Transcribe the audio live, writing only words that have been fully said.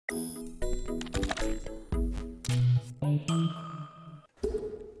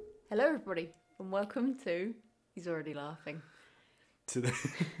Hello everybody and welcome to... He's already laughing.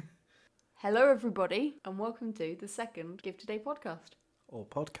 Hello everybody and welcome to the second Give Today podcast. Or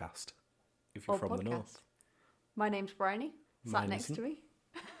podcast, if you're from the north. My name's Bryony, sat next to me.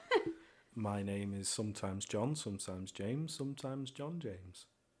 My name is sometimes John, sometimes James, sometimes John James.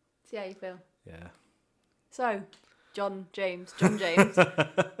 See how you feel? Yeah. So, John James. Yeah.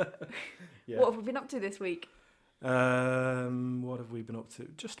 What have we been up to this week? What have we been up to?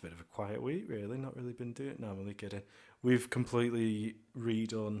 Just a bit of a quiet week, really. Not really been doing it. No, I'm only kidding. We've completely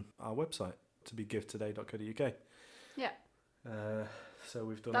redone our website to be givetoday.co.uk. Yeah. So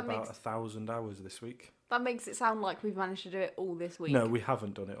we've done about 1,000 hours this week. That makes it sound like we've managed to do it all this week. No, we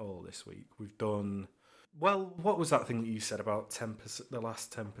haven't done it all this week. We've done... Well, what was that thing that you said about 10%? The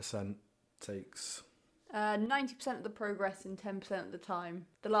last 10% takes... 90% of the progress in 10% of the time.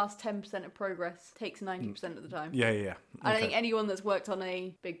 The last 10% of progress takes 90% of the time. Yeah. Okay. I think anyone that's worked on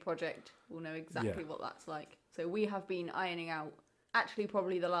a big project will know exactly what that's like. So we have been ironing out actually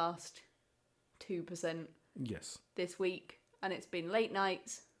probably the last 2% this week. And it's been late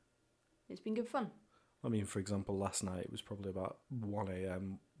nights. It's been good fun. I mean, for example, last night it was probably about 1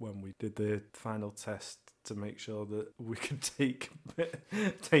 a.m. when we did the final test to make sure that we could take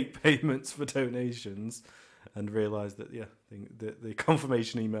payments for donations, and realised that the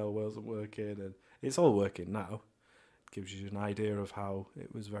confirmation email wasn't working, and it's all working now. It gives you an idea of how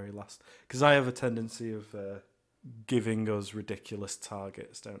it was very last. Because I have a tendency of giving us ridiculous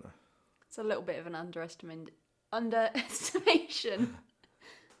targets, don't I? It's a little bit of an underestimation.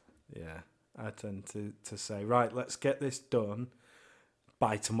 Yeah. I tend to say, right, let's get this done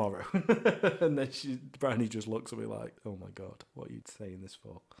by tomorrow. And then Bryony just looks at me like, oh my God, what are you saying this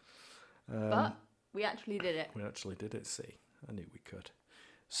for? But we actually did it. We actually did it, see. I knew we could.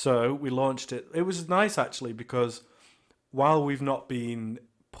 So we launched it. It was nice, actually, because while we've not been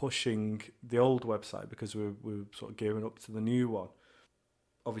pushing the old website because we were sort of gearing up to the new one,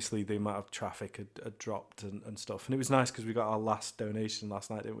 obviously the amount of traffic had dropped and stuff. And it was nice because we got our last donation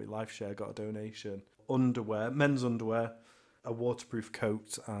last night, didn't we? LifeShare got a donation. Underwear, men's underwear, a waterproof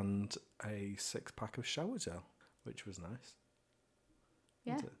coat and a 6-pack of shower gel, which was nice.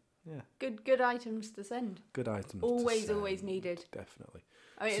 Yeah. Yeah. Good items to send. Good items always, to send. Always needed. Definitely.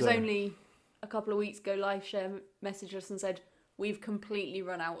 I mean, it was only a couple of weeks ago LifeShare messaged us and said, we've completely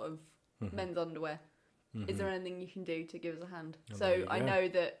run out of men's underwear. Mm-hmm. Is there anything you can do to give us a hand? So I know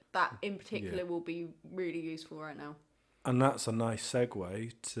that in particular will be really useful right now. And that's a nice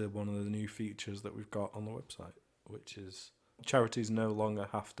segue to one of the new features that we've got on the website, which is charities no longer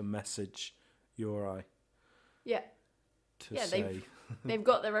have to message URI. Yeah. Say... they've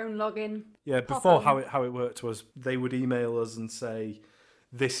got their own login. Yeah, before how it worked was they would email us and say,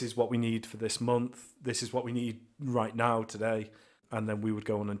 this is what we need for this month, this is what we need right now, today, and then we would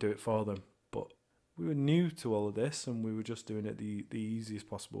go on and do it for them. But we were new to all of this, and we were just doing it the easiest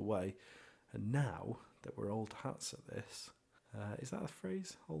possible way. And now that we're old hats at this, is that a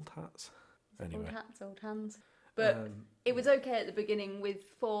phrase? Old hats? Anyway. Old hats, old hands. But it was okay at the beginning with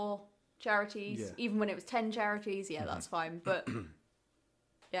 4 charities, even when it was 10 charities. Yeah, that's fine. But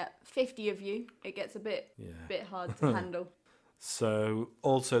 50 of you, it gets a bit hard to handle. So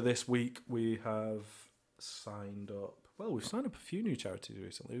also this week we have signed up. Well, we've signed up a few new charities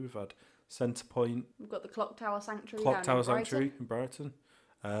recently. We've had Centrepoint. We've got the Clock Tower Sanctuary in Brighton.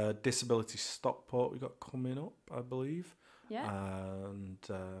 Disability Stockport we got coming up, I believe. Yeah. And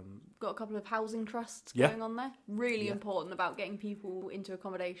got a couple of housing trusts going on there. Really important about getting people into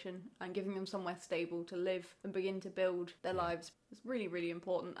accommodation and giving them somewhere stable to live and begin to build their lives. It's really, really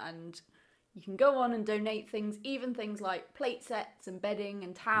important. And you can go on and donate things, even things like plate sets and bedding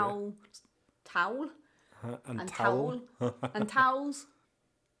and towels. And towels.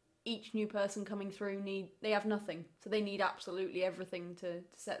 Each new person coming through they have nothing, so they need absolutely everything to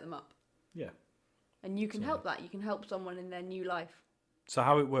set them up. Yeah. And you can help that. You can help someone in their new life. So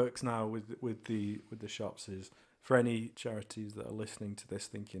how it works now with the shops is, for any charities that are listening to this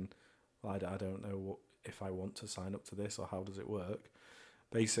thinking, well, I don't know if I want to sign up to this or how does it work.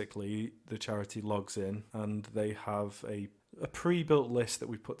 Basically, the charity logs in and they have a pre-built list that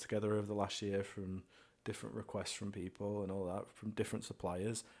we've put together over the last year from different requests from people and all that, from different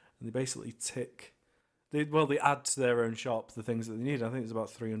suppliers. And they basically tick... They add to their own shop the things that they need. I think there's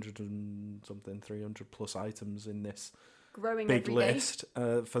about 300 plus items in this growing big list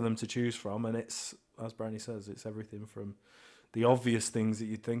for them to choose from. And it's, as Bryony says, it's everything from the obvious things that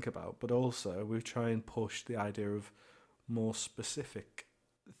you'd think about, but also we try and push the idea of more specific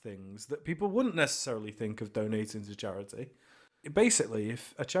things that people wouldn't necessarily think of donating to charity. Basically,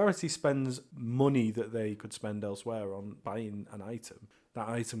 if a charity spends money that they could spend elsewhere on buying an item, that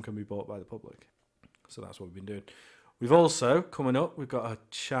item can be bought by the public. So that's what we've been doing. We've also, coming up, we've got a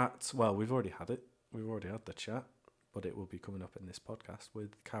chat. Well, we've already had it. We've already had the chat, but it will be coming up in this podcast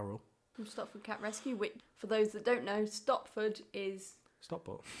with Carole. From Stopford Cat Rescue, which, for those that don't know, Stopford is...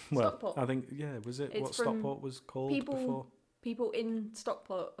 Stockport. Well, Stockport. I think, yeah, was it It's what Stockport was called before? People in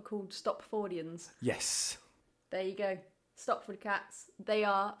Stockport are called Stopfordians. Yes. There you go. Stopford Cats. They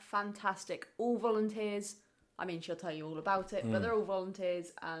are fantastic. All volunteers. I mean, she'll tell you all about it, but they're all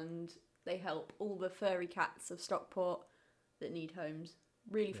volunteers and they help all the furry cats of Stockport that need homes.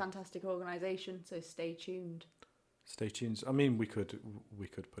 Really fantastic organisation, so stay tuned. Stay tuned. I mean, we could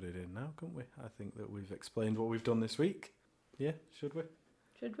put it in now, couldn't we? I think that we've explained what we've done this week. Yeah, should we?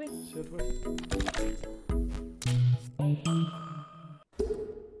 Should we? Should we?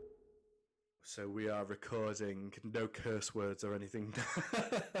 So we are recording, no curse words or anything.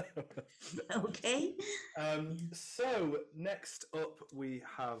 Okay. So next up we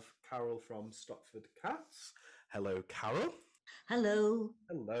have Carole from Stopford Cats. Hello, Carole. Hello.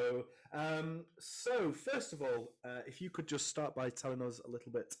 Hello. So first of all, if you could just start by telling us a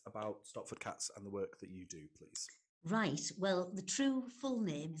little bit about Stopford Cats and the work that you do, please. Right. Well, the true full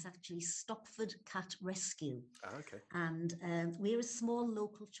name is actually Stopford Cat Rescue. Okay. And we're a small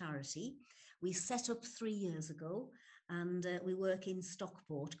local charity. We set up 3 years ago and we work in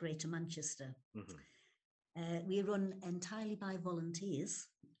Stockport, Greater Manchester. Mm-hmm. We run entirely by volunteers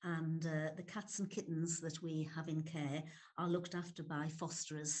and the cats and kittens that we have in care are looked after by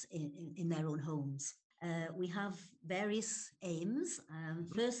fosterers in their own homes. We have various aims.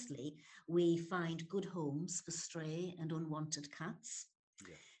 Firstly, we find good homes for stray and unwanted cats.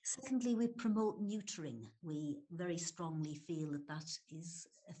 Yeah. Secondly, we promote neutering. We very strongly feel that that is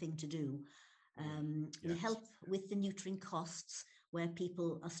a thing to do. We help with the neutering costs where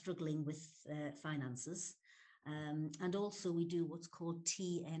people are struggling with finances. And also we do what's called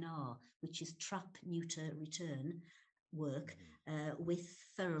TNR, which is trap, neuter, return work with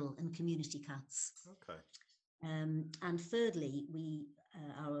feral and community cats. Okay. And thirdly,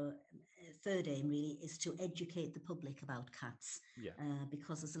 our third aim really is to educate the public about cats,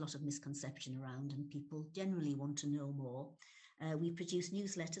 because there's a lot of misconception around and people generally want to know more. We produce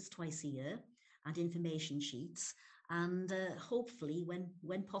newsletters twice a year and information sheets, and hopefully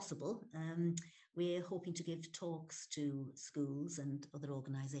when possible, we're hoping to give talks to schools and other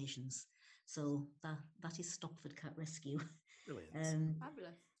organisations. So that is Stopford Cat Rescue. Brilliant.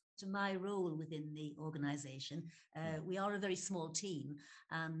 Fabulous. To my role within the organisation, we are a very small team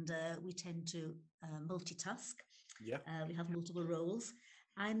and we tend to multitask. Yeah. We have multiple roles.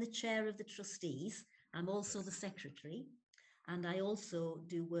 I'm the chair of the trustees. I'm also the secretary, and I also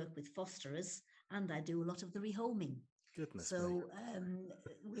do work with fosterers and I do a lot of the rehoming. Goodness so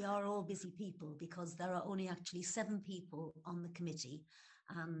we are all busy people because there are only actually 7 people on the committee,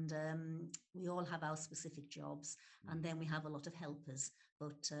 and we all have our specific jobs, and then we have a lot of helpers,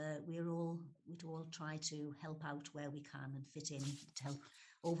 but we'd all try to help out where we can and fit in to help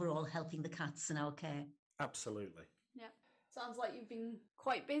overall helping the cats in our care. Absolutely. Yeah. Sounds like you've been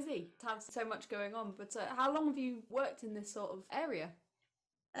quite busy to have so much going on, but how long have you worked in this sort of area?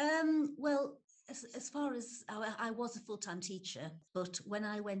 Well, as far as I was a full-time teacher, but when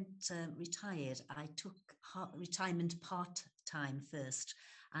I went retired, I took retirement part-time first.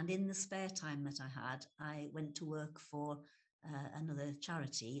 And in the spare time that I had, I went to work for another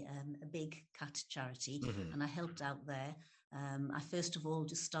charity, a big cat charity, and I helped out there. I first of all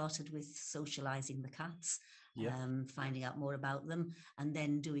just started with socialising the cats, finding out more about them, and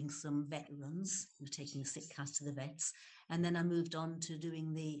then doing some vet runs, taking the sick cats to the vets. And then I moved on to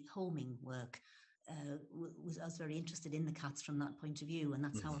doing the homing work. I was very interested in the cats from that point of view, and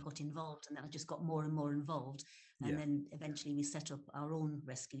that's how I got involved. And then I just got more and more involved. And then eventually we set up our own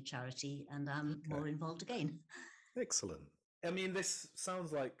rescue charity, and I'm more involved again. Excellent. I mean, this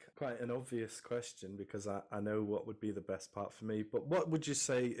sounds like quite an obvious question because I know what would be the best part for me, but what would you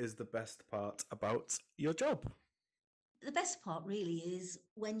say is the best part about your job? The best part really is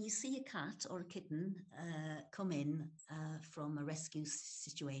when you see a cat or a kitten come in from a rescue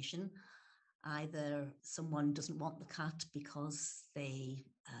situation. Either someone doesn't want the cat because they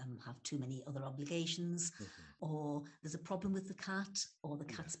have too many other obligations, or there's a problem with the cat, or the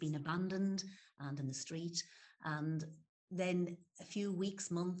cat's been abandoned and in the street. And then a few weeks,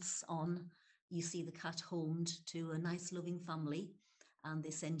 months on, you see the cat homed to a nice loving family, and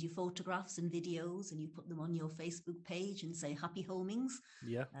they send you photographs and videos, and you put them on your Facebook page and say happy homings.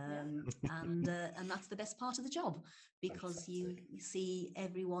 And that's the best part of the job, because you see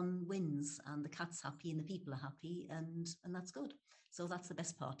everyone wins and the cat's happy and the people are happy, and that's good. So that's the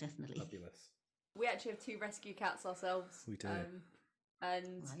best part, definitely. Fabulous. We actually have 2 rescue cats ourselves. We do.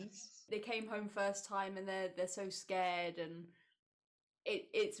 and Right. they came home first time and they're so scared, and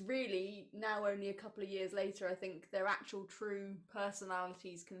it's really now only a couple of years later, I think their actual true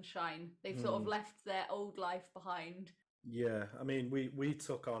personalities can shine. They've sort of left their old life behind. Yeah, I mean, we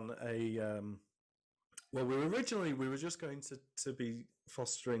took on a well, we were just going to be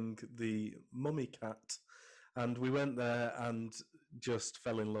fostering the mummy cat, and we went there and just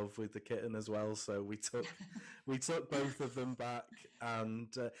fell in love with the kitten as well. So we took both of them back,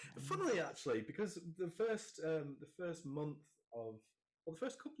 and funnily actually, because the first month of well, the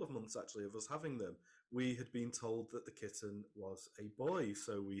first couple of months actually of us having them, we had been told that the kitten was a boy,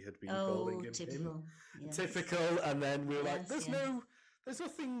 so we had been calling him typical. Yes. typical, and then we were like, Yes, there's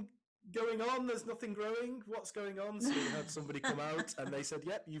nothing going on, there's nothing growing, what's going on? So we had somebody come out and they said,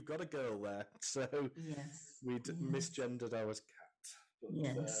 yep, you've got a girl there. So yes, we'd misgendered our cat. But,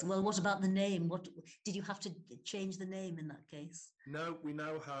 yes. Well, what about the name? What did you have to change the name in that case? no, we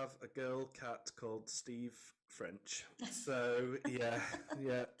now have a girl cat called Steve French. So yeah.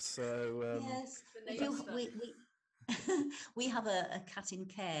 So Yes, we have a cat in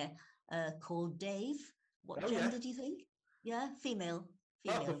care called Dave. What gender do you think? Yeah, female.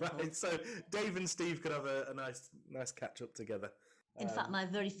 Oh, right. So Dave and Steve could have a nice catch up together. In fact, my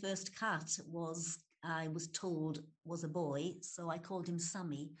very first cat I was told was a boy, so I called him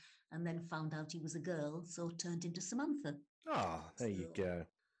Sammy, and then found out he was a girl, so turned into Samantha. There you go.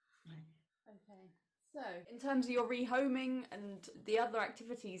 Okay. So, in terms of your rehoming and the other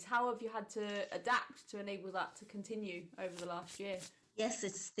activities, how have you had to adapt to enable that to continue over the last year? Yes,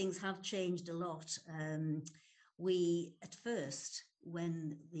 things have changed a lot. We, at first,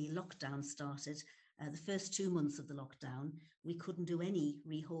 when the lockdown started, the first 2 months of the lockdown, we couldn't do any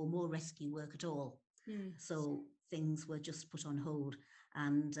rehome or rescue work at all. So things were just put on hold.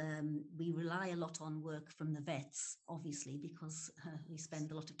 And we rely a lot on work from the vets, obviously, because we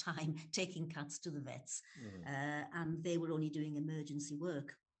spend a lot of time taking cats to the vets. And they were only doing emergency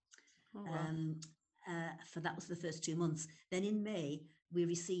work. Oh, wow. That was the first 2 months. Then in May, we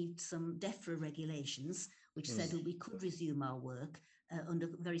received some DEFRA regulations, which said we could resume our work under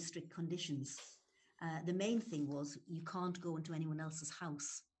very strict conditions. The main thing was you can't go into anyone else's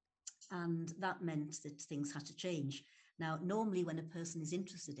house. And that meant that things had to change. Now, normally when a person is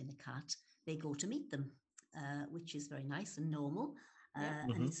interested in a cat, they go to meet them, which is very nice and normal.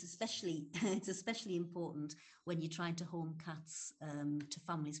 And it's especially important when you're trying to home cats to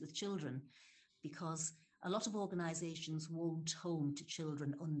families with children, because a lot of organisations won't home to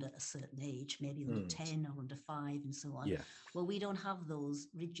children under a certain age, maybe under 10 or under 5 and so on. Yeah. Well, we don't have those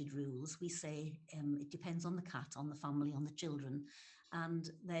rigid rules. We say it depends on the cat, on the family, on the children,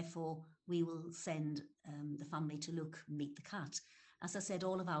 and therefore we will send the family to meet the cat. As I said,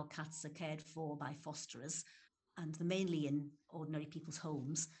 all of our cats are cared for by fosterers, and they're mainly in ordinary people's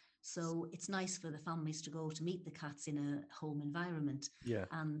homes. So it's nice for the families to go to meet the cats in a home environment. Yeah.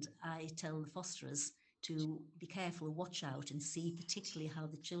 And I tell the fosterers to be careful, watch out, and see particularly how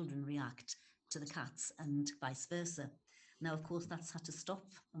the children react to the cats and vice versa. Now, of course, that's had to stop,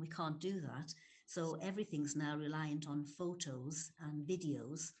 and we can't do that. So everything's now reliant on photos and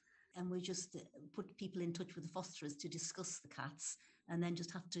videos, and we just put people in touch with the fosterers to discuss the cats, and then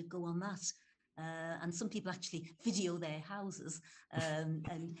just have to go on that. And some people actually video their houses, and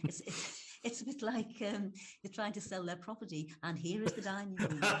it's a bit like they're trying to sell their property. And here is the dining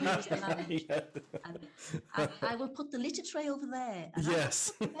room, and here is the lounge, and I will put the litter tray over there, and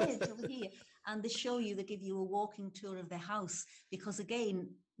yes, I will put the bed over here. And they give you a walking tour of their house, because again,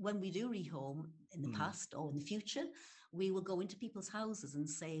 when we do rehome in the past or in the future, we will go into people's houses and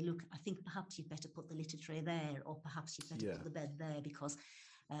say, look, I think perhaps you'd better put the litter tray there, or perhaps you'd better put the bed there, because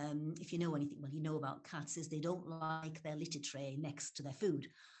if you know anything, well, you know about cats, is they don't like their litter tray next to their food.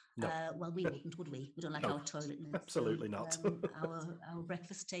 No. Well, we wouldn't, would we? We don't like our toilet next absolutely not. our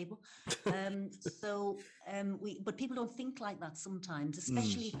breakfast table. But people don't think like that sometimes,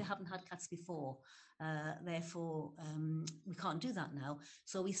 especially if they haven't had cats before. Therefore, we can't do that now.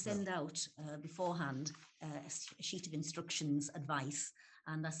 So we send out beforehand a sheet of instructions, advice.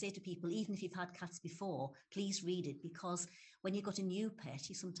 And I say to people, even if you've had cats before, please read it, because when you've got a new pet,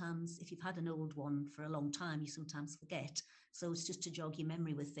 you sometimes, if you've had an old one for a long time, you sometimes forget. So it's just to jog your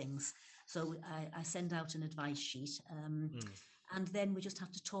memory with things. So I send out an advice sheet. And then we just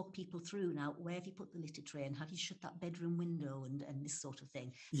have to talk people through now, where have you put the litter tray, and have you shut that bedroom window, and this sort of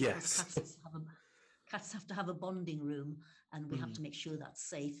thing. Yes. Cats have to have a bonding room, and we have to make sure that's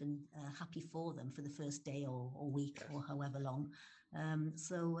safe and happy for them for the first day or week or however long.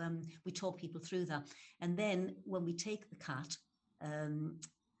 We talk people through that. And then when we take the cat,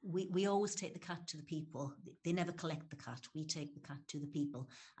 we always take the cat to the people. They never collect the cat. We take the cat to the people.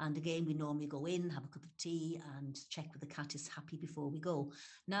 And again, we normally go in, have a cup of tea and check whether the cat is happy before we go.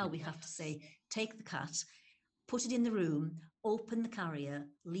 Now we have to say, take the cat, put it in the room, open the carrier,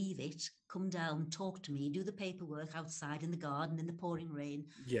 leave it, come down, talk to me, do the paperwork outside in the garden in the pouring rain.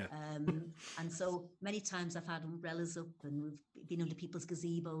 Yeah. And so many times I've had umbrellas up and we've been under people's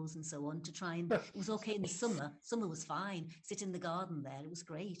gazebos and so on to try and, it was okay in the summer. Summer was fine. Sit in the garden there. It was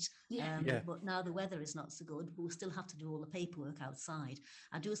great. But now the weather is not so good. But we still have to do all the paperwork outside.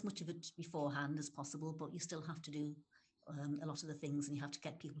 I do as much of it beforehand as possible, but you still have to do a lot of the things, and you have to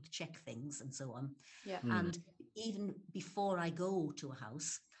get people to check things and so on. And even before I go to a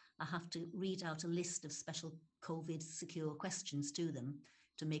house, I have to read out a list of special COVID secure questions to them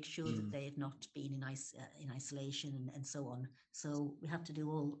to make sure that they have not been in isolation and so on. So we have to do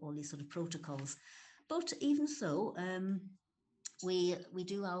all these sort of protocols. But even so, we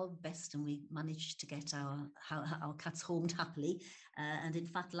do our best, and we managed to get our cats homed happily. And in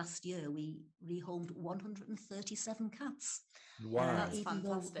fact, last year we rehomed 137 cats. Wow. That's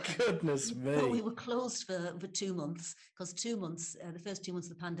fantastic. Goodness me. But we were closed for 2 months, because 2 months, the first 2 months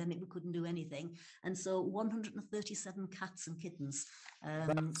of the pandemic, we couldn't do anything. And so 137 cats and kittens.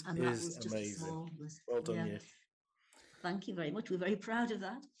 And that was just amazing. small. Well done, you. Thank you very much. We're very proud of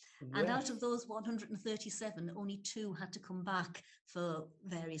that. And out of those 137, only 2 had to come back for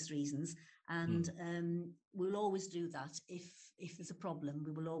various reasons. And we'll always do that. If there's a problem,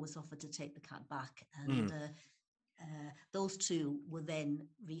 we will always offer to take the cat back. And those 2 were then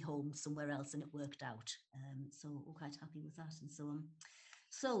rehomed somewhere else, and it worked out. So we're quite happy with that and so on.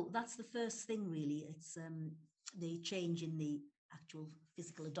 So that's the first thing, really. It's the change in the actual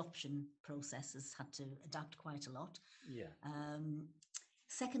physical adoption process has had to adapt quite a lot.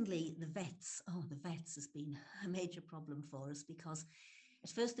 Secondly, the vets. The vets has been a major problem for us, because at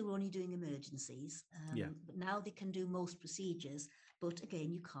first they were only doing emergencies, but now they can do most procedures. But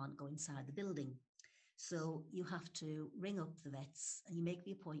again, you can't go inside the building. So you have to ring up the vets and you make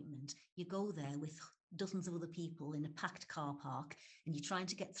the appointment. You go there with dozens of other people in a packed car park, and you're trying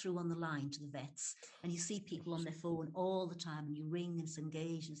to get through on the line to the vets, and you see people on their phone all the time, and you ring and it's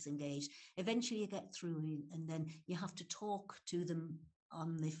engaged. Eventually you get through, and then you have to talk to them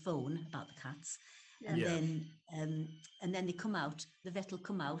on the phone about the cats. And then they come out, the vet will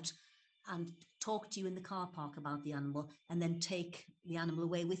come out and talk to you in the car park about the animal, and then take the animal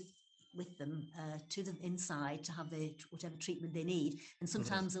away with them to the inside to have whatever treatment they need. And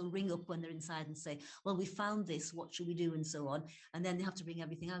sometimes they'll ring up when they're inside and say, well, we found this, what should we do, and so on. And then they have to bring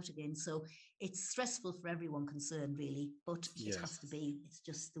everything out again. So it's stressful for everyone concerned, really, but it has to be. It's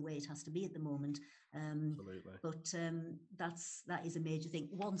just the way it has to be at the moment. Absolutely. But that is a major thing.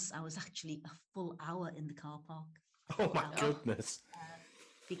 Once I was actually a full hour in the car park. Oh my goodness.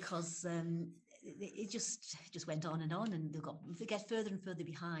 Because it just went on, and they get further and further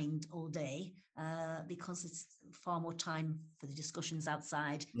behind all day, because it's far more time for the discussions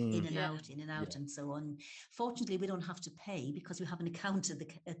outside, in and out, and so on. Fortunately, we don't have to pay, because we have an account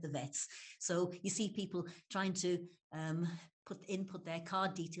at the vets. So you see people trying to put their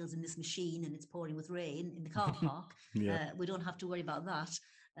card details in this machine, and it's pouring with rain in the car park. We don't have to worry about that.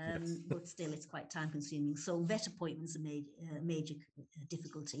 But still, it's quite time consuming. So vet appointments are a major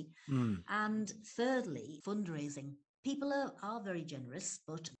difficulty. And thirdly, fundraising. People are very generous,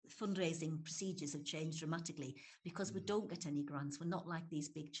 but fundraising procedures have changed dramatically, because we don't get any grants. We're not like these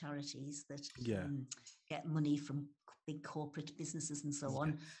big charities that get money from big corporate businesses and so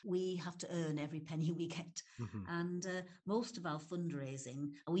on. We have to earn every penny we get. And most of our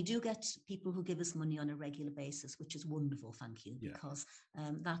fundraising, and we do get people who give us money on a regular basis, which is wonderful, thank you, because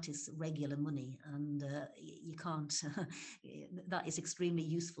that is regular money, and you can't, that is extremely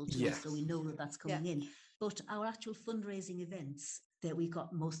useful to us, so we know that that's coming in. But our actual fundraising events that we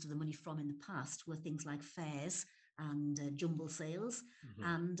got most of the money from in the past were things like fairs and jumble sales.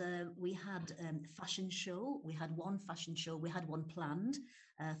 And we had a fashion show. We had one fashion show. We had one planned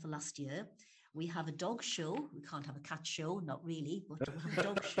for last year. We have a dog show. We can't have a cat show, not really, but we'll have a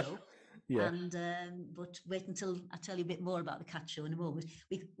dog show. And but wait until I tell you a bit more about the cat show in a moment.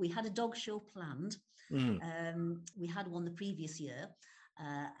 We had a dog show planned. We had one the previous year.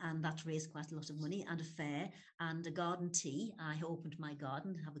 And that raised quite a lot of money, and a fair and a garden tea. I opened my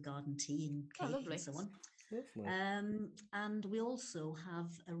garden, have a garden tea and cake and so on. And we also have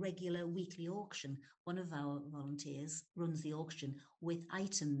a regular weekly auction. One of our volunteers runs the auction with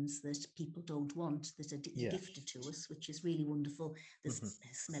items that people don't want, that are gifted to us, which is really wonderful. There's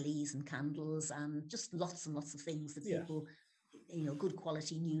smellies and candles and just lots and lots of things that people good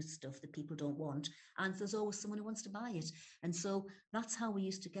quality new stuff that people don't want, and there's always someone who wants to buy it. And so that's how we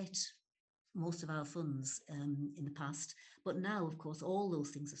used to get most of our funds in the past. But now, of course, all those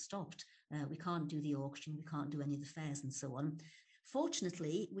things have stopped. We can't do the auction, we can't do any of the fairs and so on.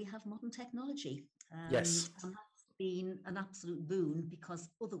 Fortunately, we have modern technology. Yes. And that's been an absolute boon, because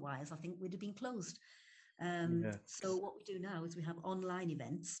otherwise I think we'd have been closed. So what we do now is we have online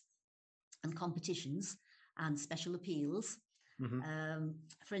events and competitions and special appeals.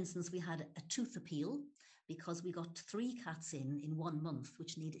 For instance, we had a tooth appeal because we got 3 cats in 1 month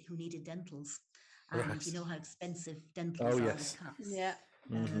who needed dentals. And you know how expensive dentals are with cats. Yeah.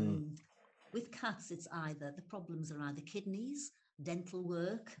 With cats, it's either the problems are either kidneys, dental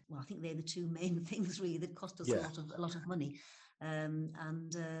work. Well, I think they're the 2 main things really that cost us a lot of money. There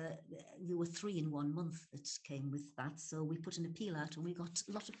were 3 in 1 month that came with that. So we put an appeal out, and we got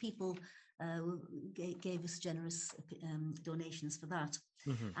a lot of people gave us generous donations for that.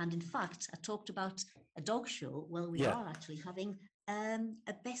 And in fact, I talked about a dog show. Well, we are actually having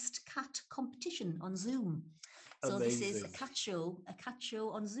a best cat competition on Zoom. So this is a cat show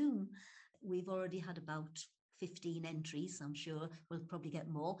on Zoom. We've already had about 15 entries. I'm sure we'll probably get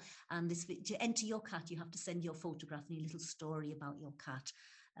more. And to enter your cat, you have to send your photograph and a little story about your cat.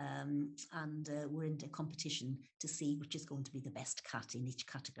 We're in a competition to see which is going to be the best cat in each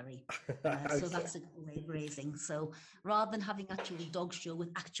category. So that's a way of raising. So rather than having actual dog show with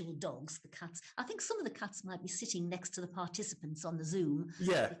actual dogs, the cats, I think some of the cats might be sitting next to the participants on the Zoom.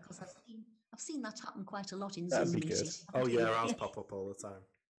 Yeah. Because I've seen that happen quite a lot in That'd Zoom be meetings. good. Oh yeah, ours pop up all the time.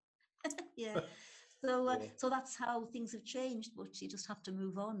 Yeah. So that's how things have changed, but you just have to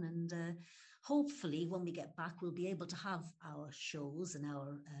move on. And hopefully when we get back, we'll be able to have our shows and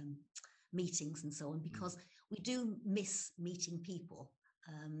our meetings and so on, because we do miss meeting people.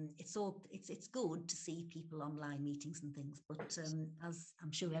 It's good to see people online meetings and things, but as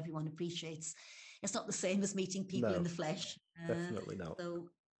I'm sure everyone appreciates, it's not the same as meeting people in the flesh. Definitely not. So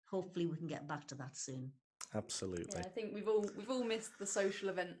hopefully we can get back to that soon. Absolutely. Yeah, I think we've all missed the social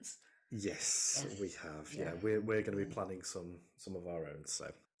events. Yes, we have. Yeah, we're going to be planning some of our own. So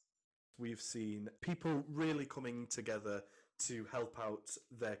we've seen people really coming together to help out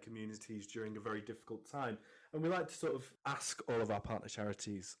their communities during a very difficult time. And we like to sort of ask all of our partner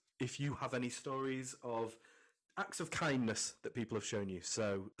charities if you have any stories of acts of kindness that people have shown you.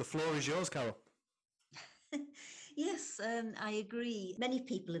 So the floor is yours, Carole. Yes, I agree. Many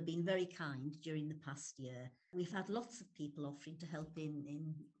people have been very kind during the past year. We've had lots of people offering to help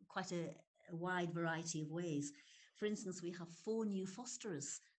in quite a wide variety of ways. For instance, we have 4 new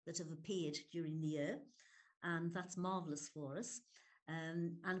fosterers that have appeared during the year, and that's marvellous for us.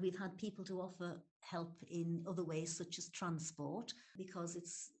 And we've had people to offer help in other ways, such as transport, because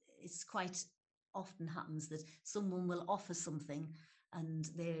it's quite often happens that someone will offer something and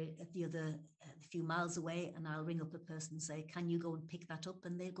they're at the other a few miles away, and I'll ring up a person and say, can you go and pick that up?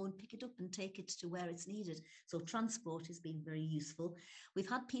 And they'll go and pick it up and take it to where it's needed. So transport has been very useful. We've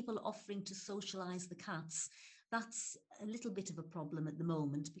had people offering to socialise the cats. That's a little bit of a problem at the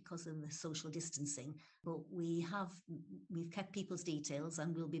moment because of the social distancing, but we've kept people's details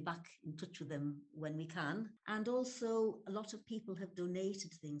and we'll be back in touch with them when we can. And also a lot of people have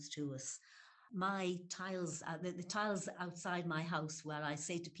donated things to us. My tiles, the tiles outside my house, where I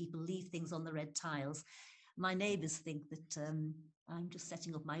say to people, leave things on the red tiles, my neighbours think that I'm just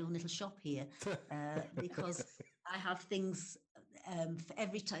setting up my own little shop here because I have things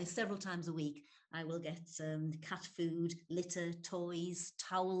several times a week. I will get cat food, litter, toys,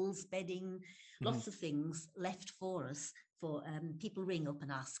 towels, bedding, lots of things left for us. For people ring up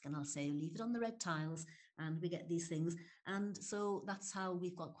and ask, and I'll say, leave it on the red tiles, and we get these things. And so that's how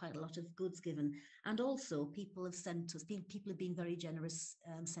we've got quite a lot of goods given. And also people have been very generous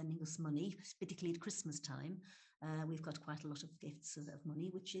sending us money, particularly at Christmas time. We've got quite a lot of gifts of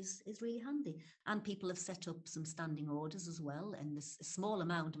money, which is really handy. And people have set up some standing orders as well. And this a small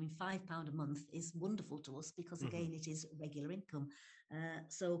amount, I mean, £5 a month is wonderful to us because, again, it is regular income.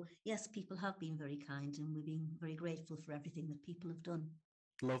 So, yes, people have been very kind, and we've been very grateful for everything that people have done.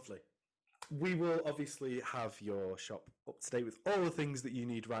 Lovely. We will obviously have your shop up to date with all the things that you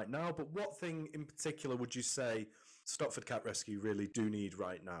need right now, but what thing in particular would you say Stopford Cat Rescue really do need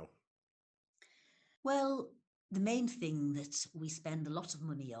right now? Well, the main thing that we spend a lot of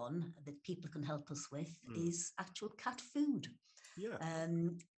money on that people can help us with is actual cat food. Yeah.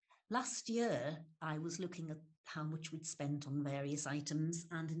 Last year, I was looking at how much we'd spent on various items.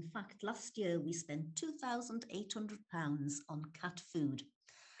 And in fact, last year we spent £2,800 on cat food.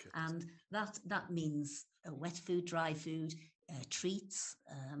 Goodness. And that means wet food, dry food, treats,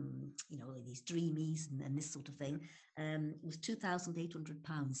 these dreamies and this sort of thing, was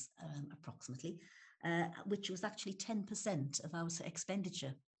 £2,800 approximately, which was actually 10% of our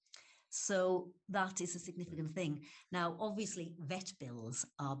expenditure. So that is a significant thing. Now, obviously, vet bills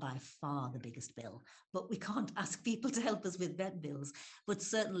are by far the biggest bill, but we can't ask people to help us with vet bills. But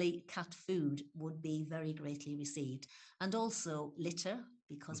certainly cat food would be very greatly received. And also litter,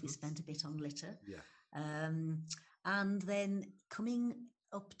 because we spent a bit on litter. And then coming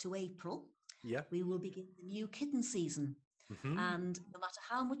up to April, we will begin the new kitten season. And no matter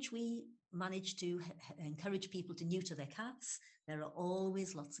how much we manage to encourage people to neuter their cats, there are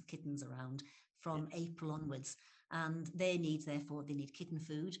always lots of kittens around from April onwards. And they need kitten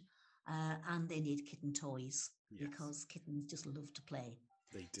food and they need kitten toys because kittens just love to play.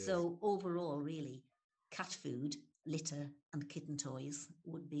 They do. So overall, really, cat food, litter and kitten toys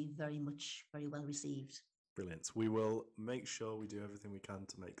would be very well received. Brilliant. We will make sure we do everything we can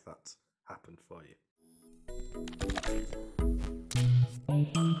to make that happen for you.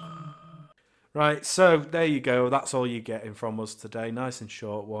 Right, so there you go. That's all you're getting from us today. Nice and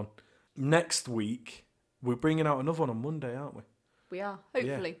short one. Next week, we're bringing out another one on Monday, aren't we? We are,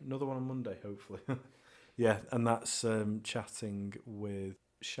 hopefully. Yeah, another one on Monday, hopefully. Yeah, and that's chatting with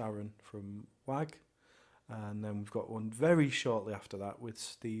Sharon from WAG. And then we've got one very shortly after that with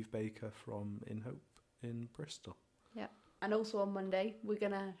Steve Baker from In Hope in Bristol. Yeah. And also on Monday, we're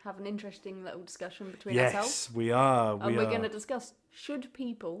going to have an interesting little discussion between ourselves. Yes, we are. And we're going to discuss, should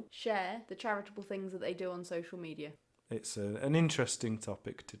people share the charitable things that they do on social media? It's an interesting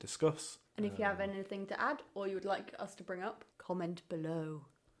topic to discuss. And if you have anything to add or you would like us to bring up, comment below.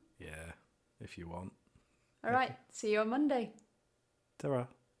 Yeah, if you want. All right, see you on Monday. Ta-ra.